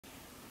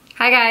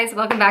Hi guys,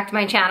 welcome back to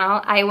my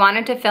channel. I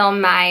wanted to film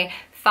my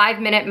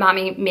 5-minute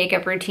mommy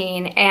makeup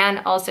routine and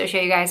also show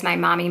you guys my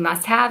mommy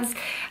must-haves.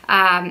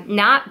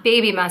 Not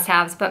baby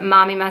must-haves, but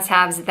mommy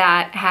must-haves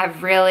that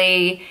have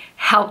really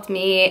helped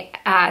me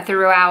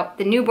throughout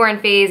the newborn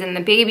phase and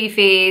the baby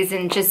phase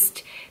and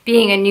just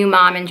being a new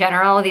mom in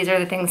general. These are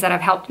the things that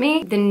have helped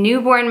me. The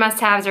newborn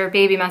must-haves or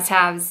baby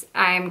must-haves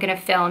I'm gonna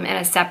film in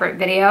a separate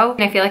video.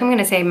 And I feel like I'm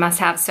gonna say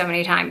must-haves so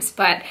many times,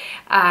 but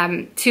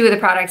 2 of the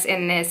products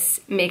in this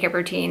makeup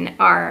routine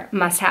are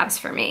must-haves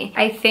for me.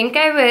 I think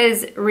I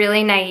was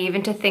really naive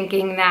into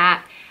thinking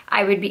that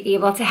I would be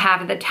able to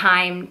have the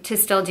time to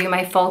still do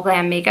my full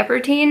glam makeup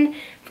routine,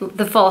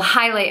 the full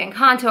highlight and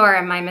contour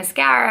and my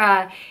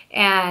mascara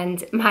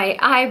and my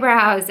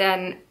eyebrows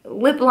and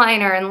lip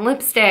liner and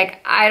lipstick.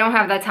 I don't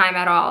have that time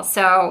at all.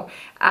 So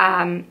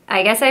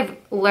I guess I've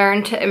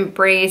learned to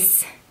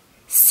embrace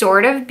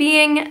sort of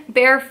being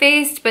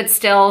barefaced, but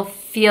still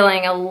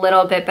feeling a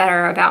little bit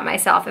better about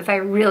myself if I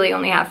really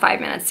only have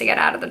 5 minutes to get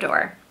out of the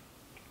door.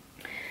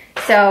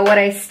 So what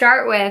I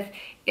start with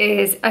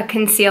is a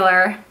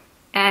concealer.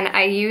 And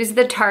I use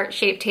the Tarte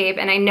Shape Tape,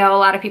 and I know a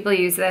lot of people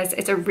use this.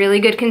 It's a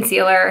really good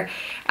concealer.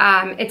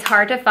 It's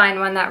hard to find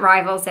one that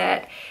rivals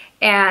it.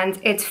 And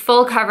it's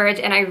full coverage,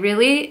 and I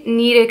really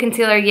need a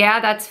concealer, yeah,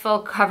 that's full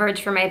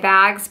coverage for my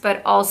bags,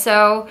 but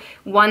also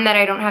one that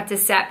I don't have to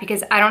set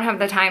because I don't have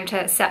the time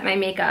to set my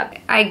makeup.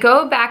 I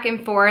go back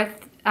and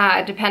forth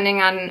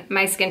depending on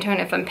my skin tone,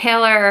 if I'm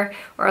paler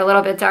or a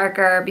little bit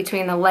darker,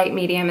 between the light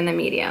medium and the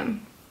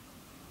medium.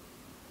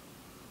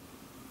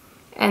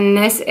 And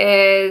this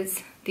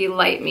is the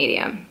light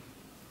medium.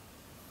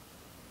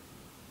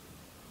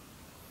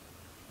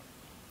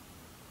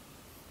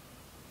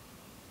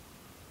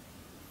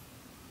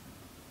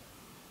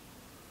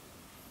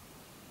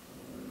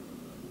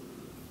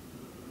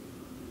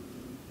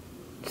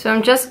 So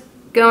I'm just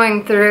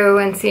going through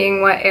and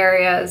seeing what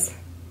areas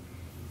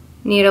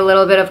need a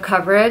little bit of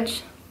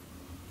coverage.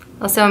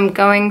 Also, I'm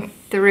going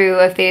through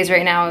a phase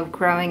right now of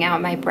growing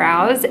out my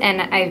brows,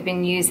 and I've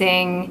been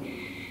using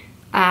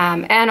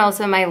and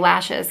also my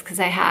lashes because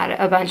I had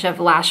a bunch of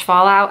lash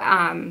fallout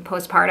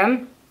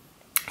postpartum.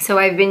 So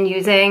I've been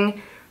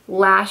using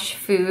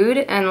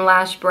LashFood and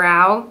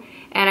LashBrow,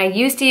 and I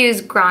used to use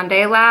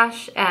Grande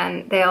Lash,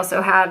 and they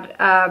also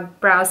had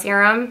brow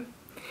serum,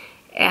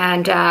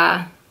 and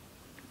I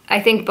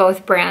think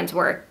both brands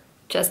work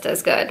just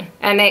as good,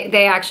 and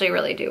they actually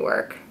really do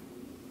work.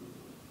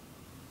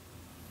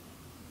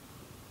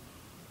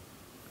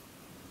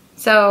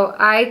 So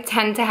I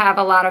tend to have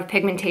a lot of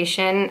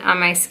pigmentation on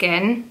my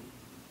skin,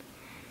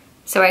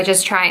 so I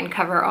just try and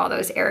cover all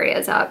those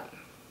areas up.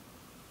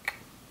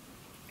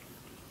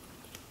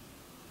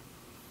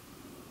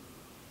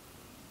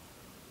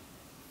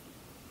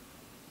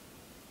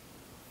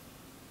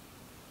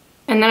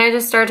 And then I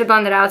just start to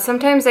blend it out.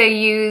 Sometimes I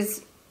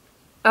use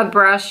a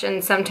brush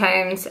and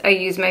sometimes I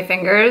use my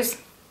fingers.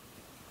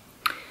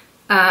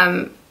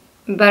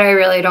 But I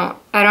really don't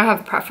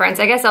have preference.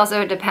 I guess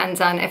also it depends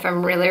on if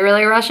I'm really,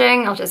 really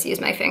rushing, I'll just use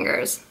my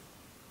fingers.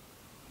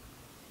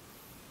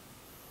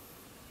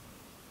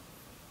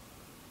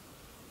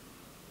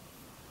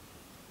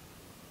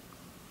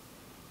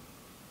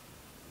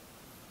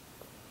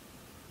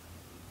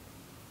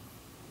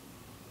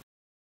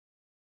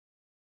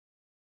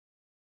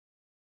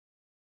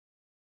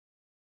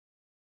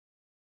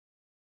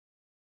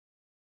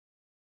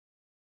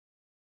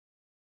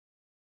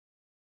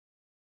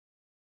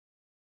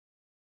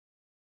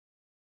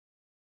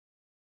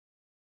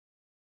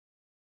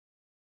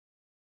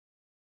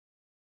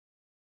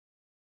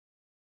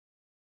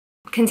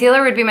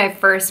 Concealer would be my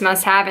first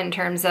must-have in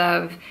terms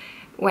of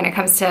when it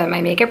comes to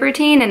my makeup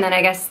routine, and then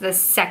I guess the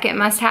second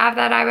must-have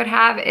that I would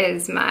have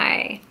is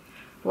my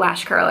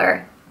lash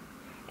curler.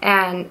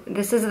 And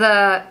this is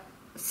the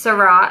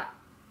Surrat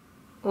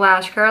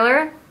lash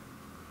curler.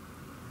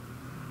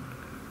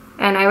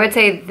 And I would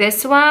say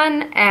this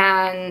one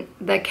and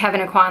the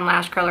Kevyn Aucoin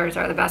lash curlers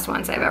are the best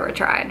ones I've ever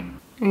tried.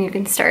 And you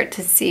can start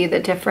to see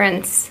the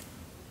difference.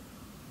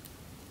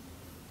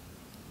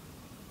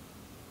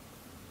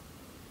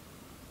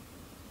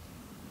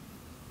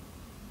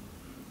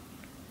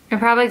 I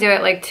probably do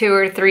it like 2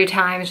 or 3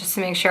 times just to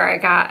make sure I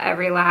got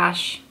every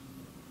lash.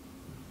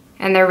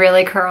 And they're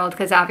really curled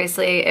because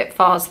obviously it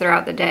falls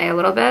throughout the day a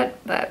little bit,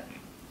 but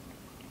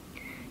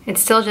it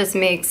still just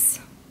makes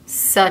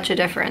such a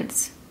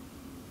difference.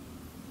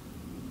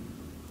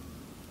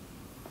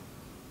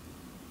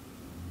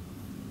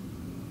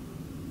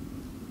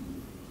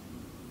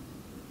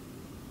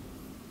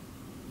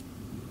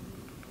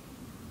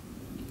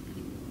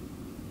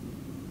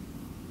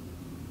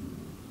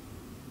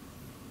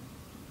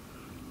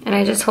 And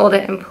I just hold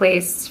it in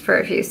place for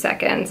a few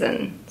seconds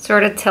and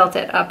sort of tilt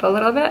it up a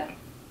little bit.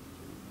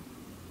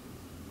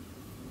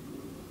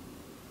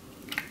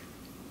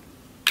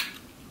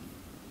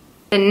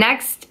 The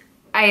next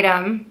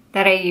item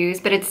that I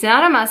use, but it's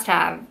not a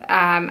must-have,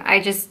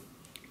 I just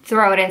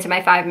throw it into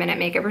my 5-minute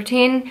makeup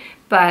routine,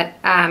 but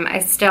I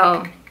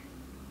still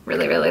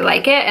really, really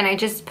like it. And I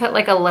just put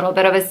like a little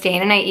bit of a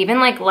stain, and I even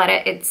like let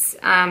it, it's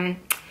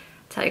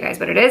tell you guys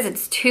what it is.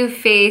 It's Too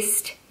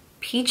Faced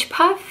Peach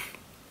Puff.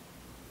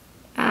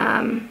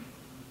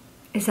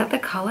 Is that the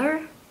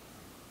color?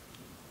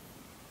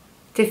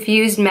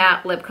 Diffused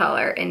Matte Lip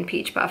Color in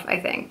Peach Puff, I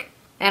think.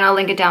 And I'll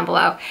link it down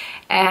below.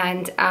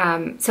 And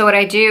so what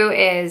I do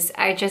is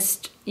I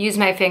just use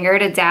my finger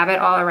to dab it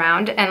all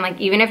around, and like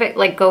even if it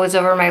like goes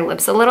over my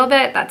lips a little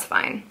bit, that's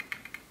fine.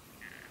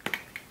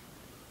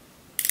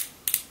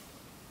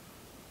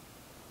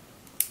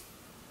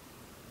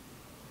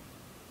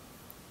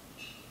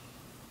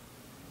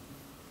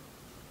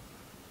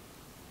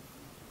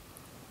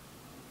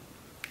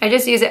 I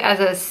just use it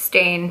as a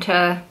stain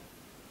to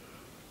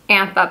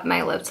amp up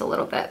my lips a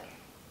little bit.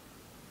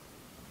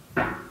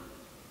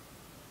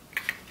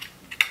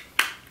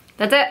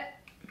 That's it.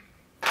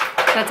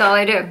 That's all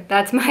I do.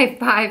 That's my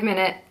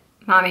 5-minute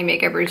mommy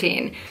makeup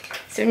routine.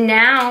 So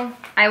now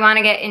I want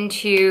to get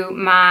into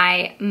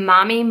my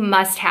mommy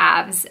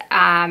must-haves,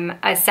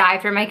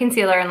 aside from my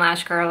concealer and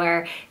lash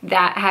curler,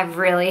 that have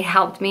really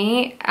helped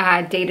me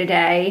day to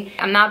day.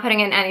 I'm not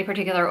putting in any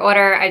particular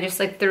order. I just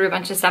like threw a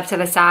bunch of stuff to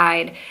the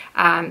side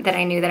that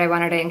I knew that I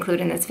wanted to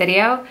include in this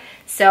video.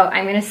 So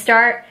I'm gonna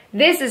start.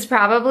 This is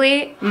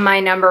probably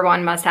my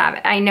 #1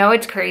 must-have. I know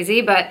it's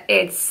crazy, but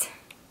it's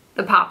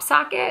the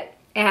PopSocket.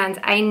 And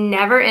I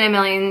never in a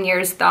million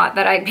years thought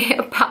that I'd be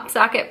a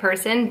PopSocket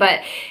person, but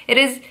it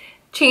has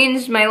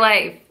changed my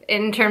life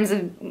in terms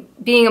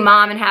of being a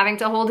mom and having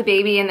to hold a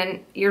baby and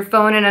then your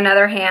phone in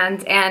another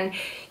hand. And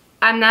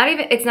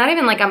it's not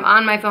even like I'm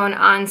on my phone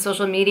on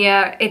social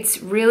media.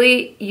 It's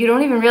really, you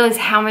don't even realize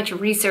how much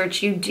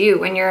research you do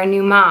when you're a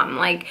new mom.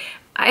 Like,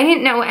 I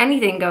didn't know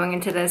anything going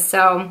into this.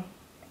 So,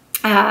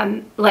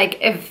 like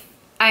if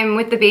I'm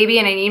with the baby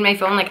and I need my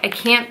phone, like I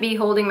can't be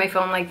holding my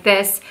phone like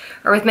this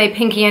or with my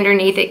pinky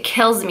underneath, it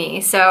kills me.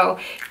 So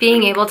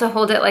being able to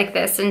hold it like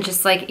this and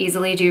just like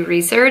easily do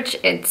research,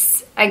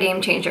 it's a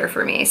game changer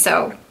for me.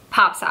 So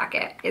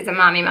PopSocket is a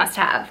mommy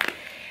must-have.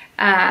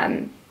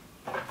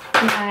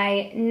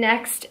 My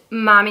next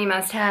mommy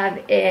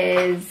must-have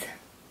is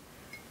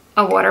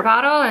a water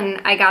bottle, and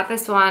I got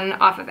this one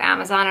off of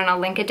Amazon, and I'll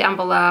link it down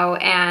below.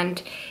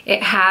 And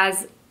it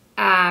has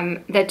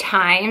the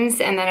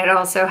times, and then it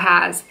also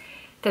has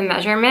the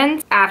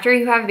measurements. After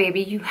you have a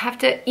baby, you have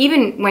to,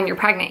 even when you're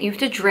pregnant, you have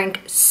to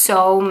drink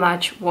so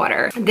much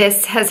water.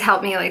 This has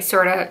helped me like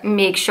sort of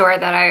make sure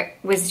that I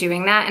was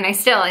doing that, and I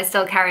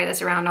still carry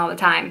this around all the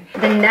time.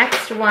 The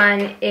next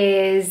one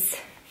is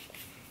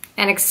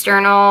an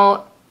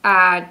external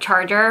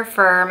charger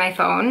for my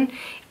phone,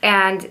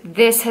 and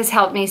this has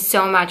helped me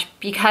so much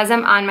because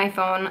I'm on my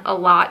phone a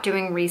lot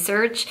doing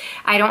research.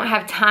 I don't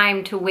have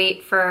time to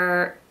wait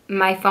for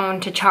my phone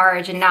to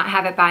charge and not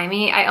have it by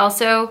me. I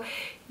also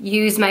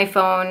use my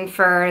phone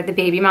for the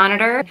baby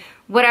monitor.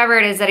 Whatever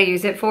it is that I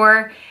use it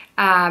for,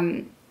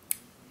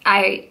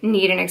 I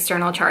need an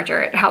external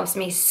charger. It helps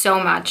me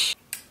so much.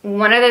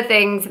 One of the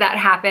things that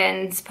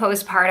happens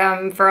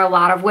postpartum for a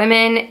lot of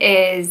women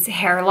is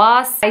hair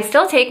loss. I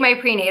still take my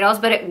prenatals,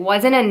 but it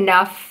wasn't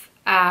enough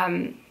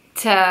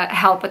to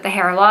help with the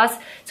hair loss.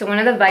 So one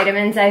of the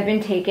vitamins I've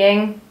been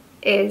taking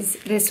is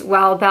this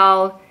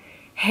Wellbell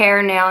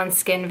hair, nail, and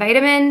skin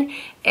vitamin,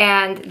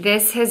 and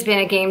this has been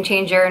a game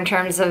changer in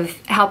terms of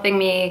helping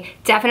me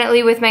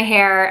definitely with my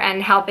hair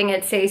and helping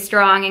it stay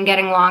strong and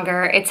getting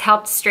longer. It's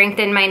helped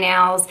strengthen my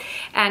nails,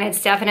 and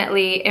it's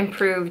definitely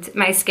improved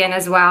my skin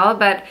as well,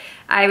 but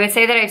I would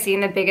say that I've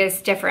seen the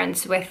biggest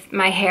difference with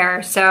my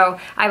hair. So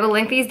I will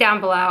link these down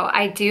below.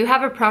 I do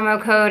have a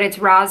promo code, it's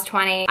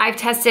ROZ20. I've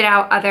tested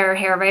out other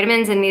hair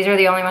vitamins, and these are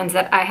the only ones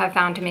that I have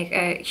found to make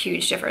a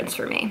huge difference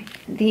for me.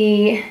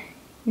 The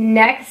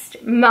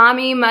next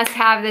mommy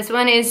must-have, this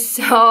one is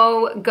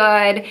so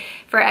good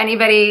for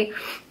anybody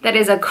that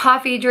is a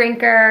coffee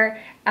drinker,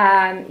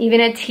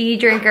 even a tea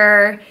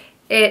drinker.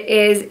 It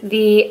is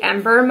the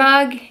Ember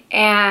Mug,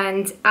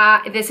 and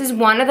this is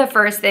one of the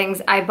first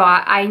things I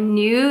bought. I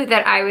knew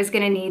that I was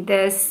gonna need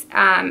this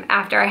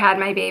after I had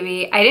my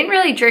baby. I didn't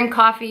really drink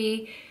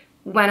coffee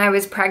when I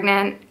was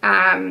pregnant.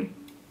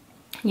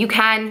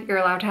 You're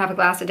allowed to have a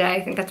glass a day.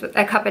 I think that's what,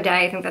 a cup a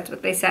day, I think that's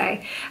what they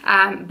say.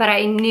 But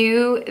I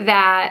knew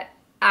that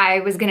I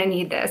was gonna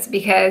need this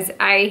because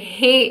I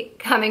hate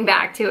coming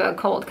back to a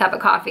cold cup of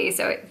coffee.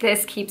 So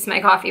this keeps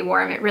my coffee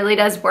warm. It really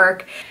does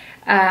work.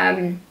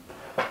 And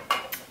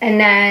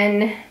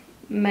then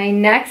my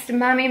next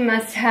mommy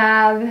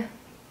must-have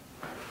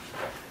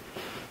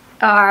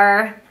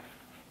are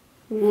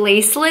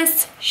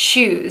laceless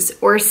shoes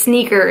or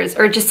sneakers,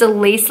 or just a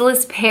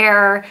laceless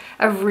pair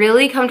of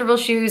really comfortable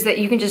shoes that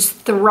you can just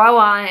throw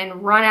on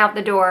and run out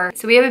the door.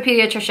 So we have a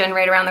pediatrician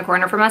right around the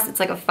corner from us. It's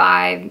like a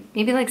 5,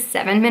 maybe like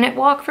 7-minute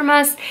walk from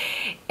us.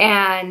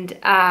 And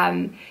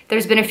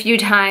there's been a few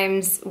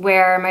times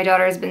where my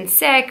daughter has been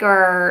sick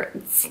or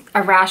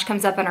a rash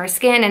comes up on her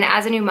skin, and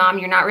as a new mom,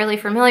 you're not really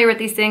familiar with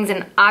these things,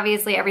 and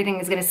obviously everything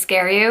is gonna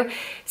scare you.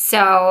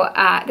 So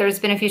there's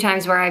been a few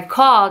times where I've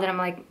called and I'm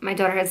like, my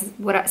daughter has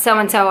so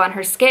so-and-so on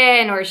her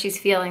skin, or she's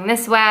feeling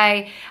this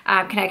way.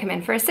 Can I come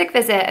in for a sick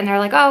visit? And they're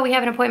like, oh, we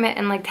have an appointment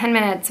in like 10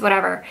 minutes,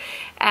 whatever.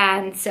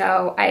 And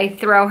so I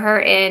throw her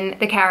in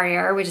the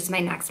carrier, which is my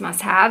next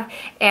must-have.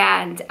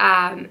 And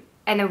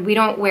then we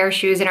don't wear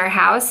shoes in our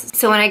house.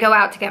 So when I go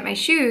out to get my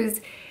shoes,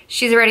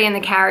 she's already in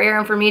the carrier,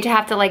 and for me to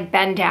have to like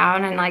bend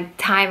down and like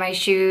tie my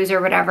shoes or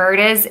whatever it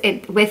is,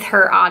 with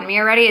her on me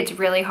already, it's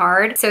really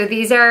hard. So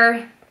these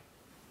are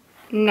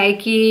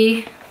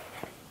Nike,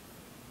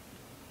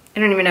 I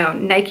don't even know,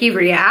 Nike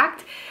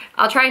React.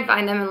 I'll try and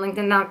find them and link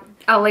them up.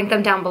 I'll link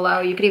them down below.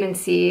 You could even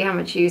see how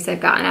much use I've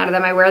gotten out of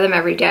them. I wear them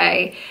every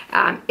day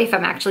if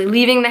I'm actually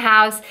leaving the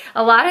house.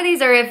 A lot of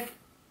these are if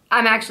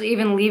I'm actually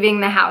even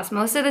leaving the house.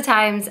 Most of the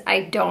times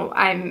I don't.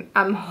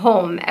 I'm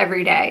home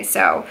every day.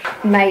 So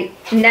my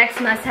next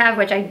must-have,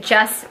 which I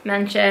just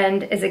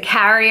mentioned, is a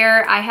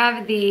carrier. I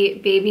have the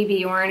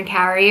BabyBjorn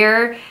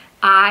carrier.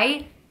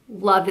 I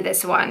love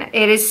this one.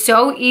 It is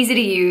so easy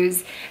to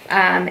use.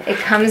 It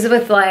comes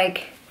with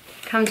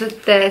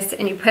this,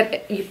 and you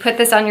put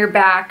this on your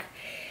back,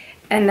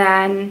 and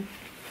then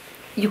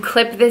you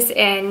clip this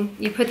in.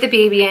 You put the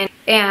baby in,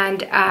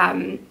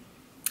 and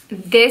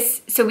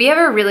so we have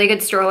a really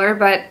good stroller,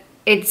 but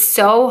it's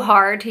so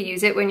hard to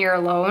use it when you're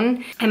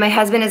alone. And my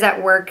husband is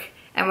at work,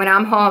 and when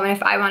I'm home, and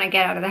if I want to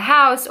get out of the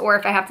house, or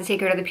if I have to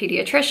take her to the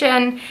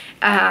pediatrician,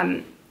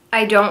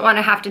 I don't want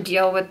to have to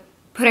deal with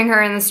putting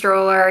her in the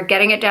stroller,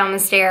 getting it down the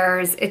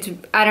stairs.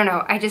 I don't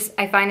know,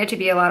 I find it to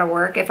be a lot of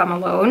work if I'm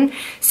alone.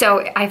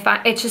 So I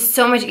find it's just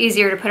so much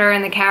easier to put her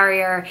in the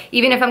carrier,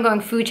 even if I'm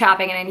going food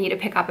shopping and I need to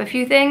pick up a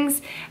few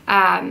things.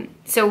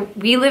 So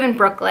we live in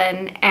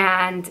Brooklyn,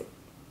 and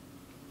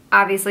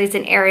obviously it's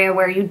an area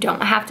where you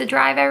don't have to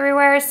drive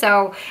everywhere.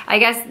 So I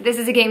guess this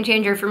is a game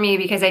changer for me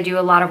because I do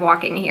a lot of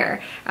walking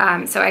here.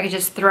 So I could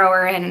just throw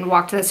her in and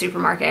walk to the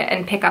supermarket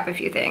and pick up a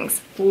few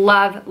things.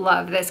 Love,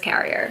 love this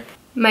carrier.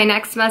 My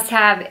next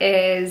must-have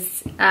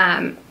is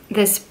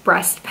this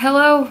breast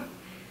pillow.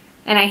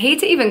 And I hate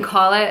to even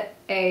call it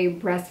a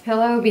breast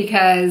pillow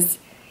because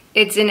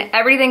it's an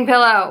everything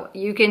pillow.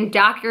 You can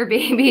dock your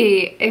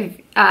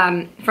baby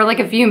for like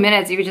a few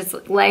minutes. You could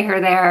just lay her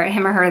there,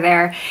 him or her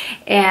there,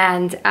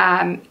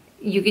 and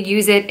you could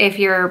use it if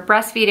you're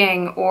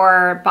breastfeeding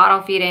or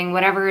bottle feeding,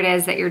 whatever it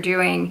is that you're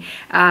doing.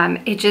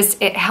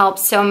 It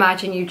helps so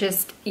much, and you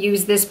just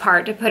use this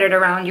part to put it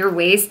around your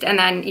waist, and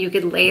then you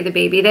could lay the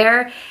baby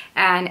there.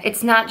 And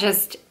it's not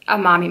just a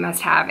mommy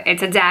must-have,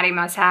 it's a daddy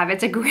must-have,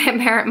 it's a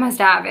grandparent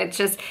must-have.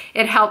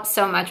 It helps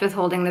so much with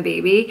holding the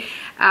baby.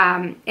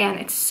 And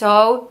it's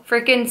so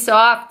freaking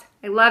soft.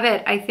 I love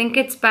it. I think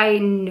it's by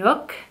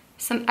Nook.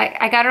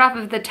 I got it off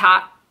of the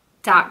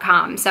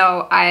top.com,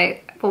 so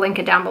I will link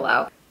it down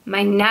below.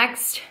 My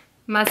next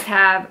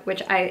must-have,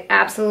 which I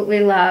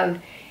absolutely love,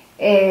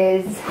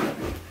 is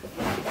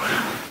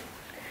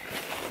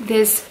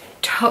this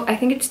I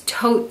think it's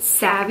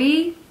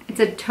Totesavvy. It's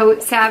a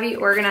Totesavvy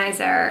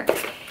Organizer,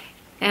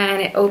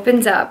 and it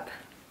opens up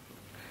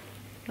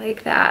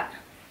like that,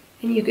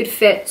 and you could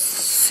fit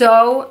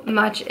so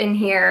much in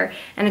here,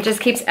 and it just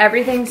keeps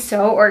everything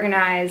so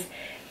organized.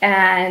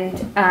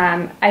 And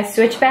I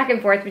switch back and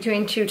forth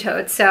between two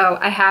totes. So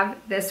I have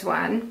this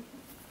one,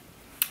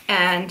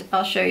 and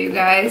I'll show you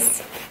guys.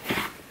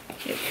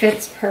 It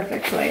fits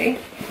perfectly.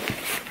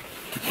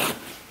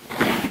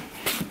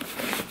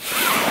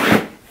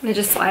 And it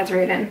just slides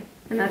right in,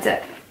 and that's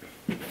it.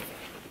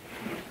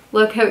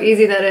 Look how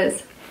easy that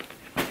is.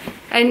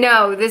 I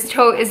know this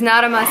tote is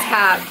not a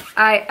must-have.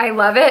 I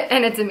love it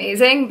and it's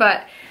amazing,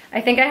 but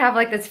I think I have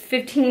like this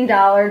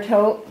 $15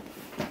 tote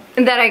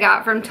that I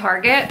got from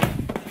Target,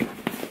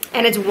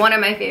 and it's one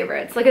of my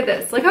favorites. Look at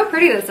this. Look how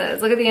pretty this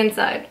is. Look at the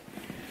inside.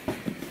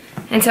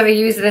 And so I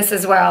use this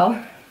as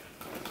well,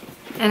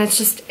 and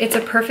it's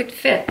a perfect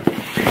fit.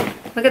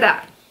 Look at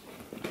that.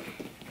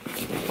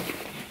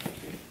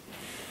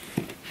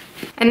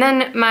 And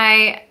then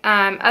my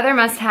other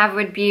must-have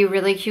would be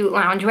really cute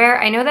loungewear.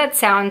 I know that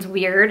sounds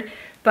weird,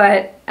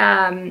 but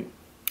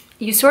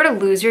you sort of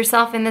lose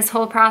yourself in this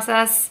whole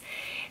process,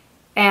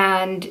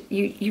 and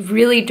you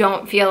really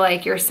don't feel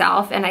like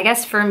yourself. And I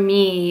guess for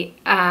me,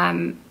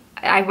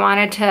 I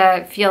wanted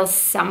to feel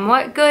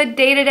somewhat good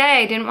day to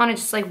day. I didn't want to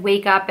just like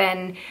wake up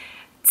and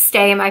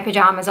stay in my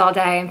pajamas all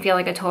day and feel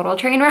like a total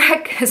train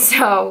wreck.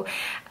 So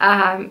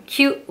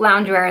cute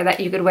loungewear that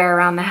you could wear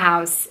around the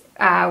house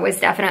was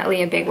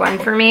definitely a big one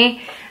for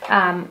me.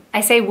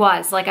 I say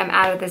was, like I'm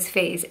out of this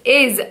phase,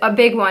 is a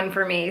big one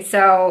for me.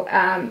 So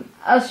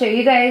I'll show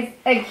you guys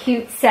a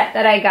cute set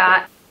that I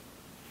got.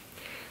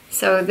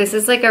 So this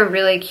is like a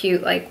really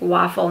cute like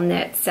waffle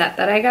knit set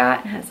that I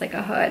got. It has like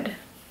a hood.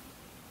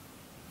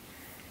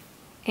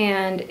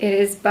 And it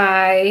is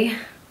by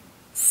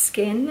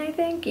Skin, I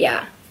think.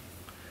 Yeah.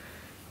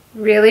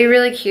 Really,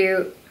 really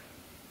cute.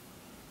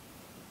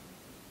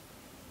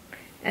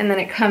 And then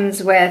it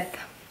comes with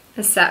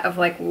a set of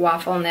like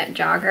waffle knit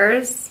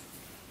joggers.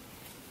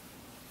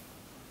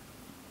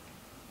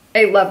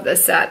 I love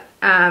this set.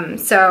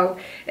 So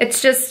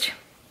it's just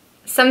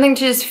something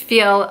to just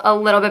feel a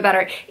little bit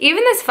better.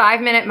 Even this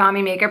 5-minute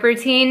mommy makeup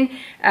routine,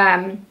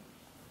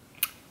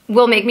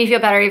 will make me feel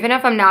better even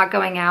if I'm not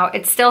going out.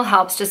 It still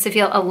helps just to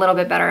feel a little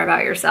bit better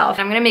about yourself.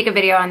 I'm gonna make a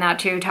video on that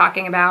too,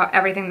 talking about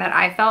everything that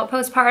I felt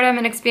postpartum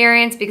and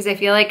experienced, because I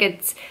feel like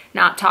it's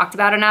not talked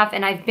about enough,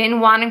 and I've been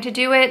wanting to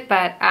do it,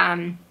 but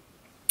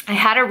I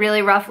had a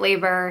really rough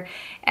labor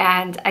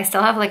and I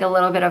still have like a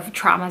little bit of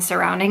trauma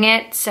surrounding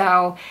it,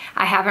 so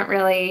I haven't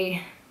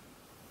really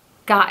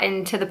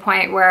gotten to the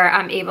point where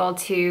I'm able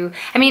to,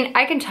 I mean,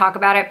 I can talk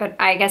about it, but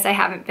I guess I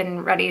haven't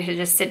been ready to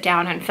just sit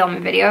down and film a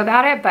video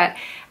about it, but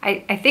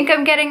I think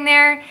I'm getting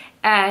there,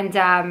 and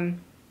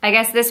I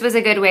guess this was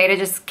a good way to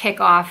just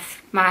kick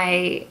off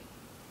my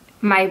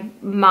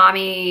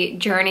mommy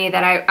journey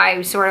that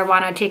I sort of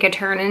want to take a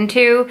turn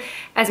into.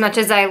 As much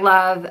as I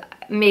love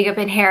makeup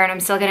and hair, and I'm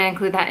still going to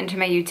include that into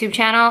my YouTube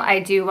channel, I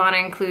do want to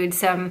include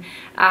some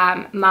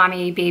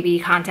mommy baby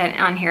content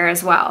on here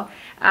as well.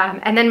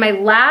 And then my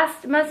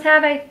last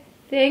must-have, I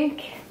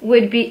think,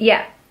 would be,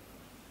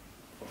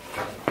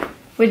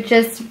 would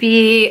just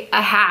be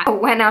a hat.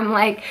 When I'm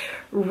like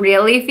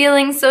really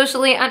feeling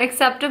socially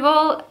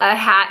unacceptable, a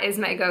hat is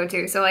my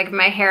go-to. So like if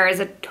my hair is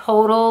a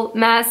total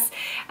mess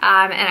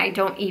and I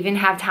don't even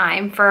have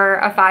time for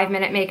a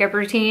 5-minute makeup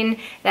routine,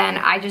 then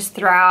I just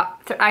throw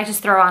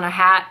on a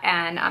hat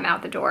and I'm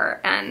out the door,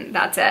 and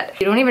that's it.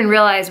 You don't even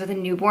realize with a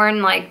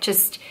newborn, like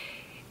just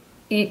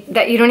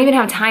that you don't even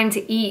have time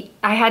to eat.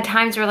 I had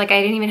times where like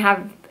I didn't even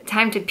have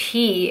time to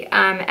pee,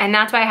 and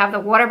that's why I have the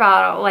water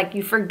bottle. Like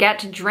you forget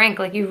to drink,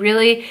 like you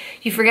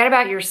forget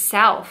about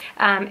yourself.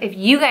 If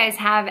you guys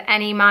have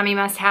any mommy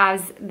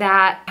must-haves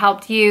that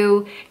helped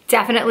you,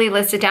 definitely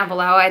list it down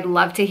below. I'd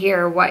love to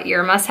hear what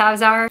your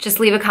must-haves are. Just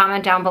leave a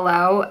comment down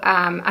below.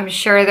 I'm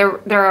sure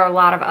there are a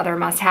lot of other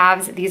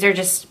must-haves. These are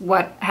just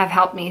what have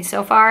helped me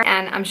so far,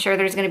 and I'm sure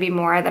there's gonna be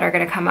more that are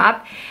gonna come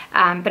up.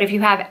 But if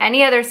you have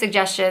any other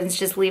suggestions,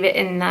 just leave it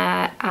in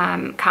the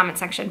comment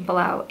section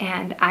below,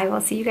 and I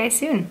will see you guys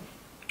soon.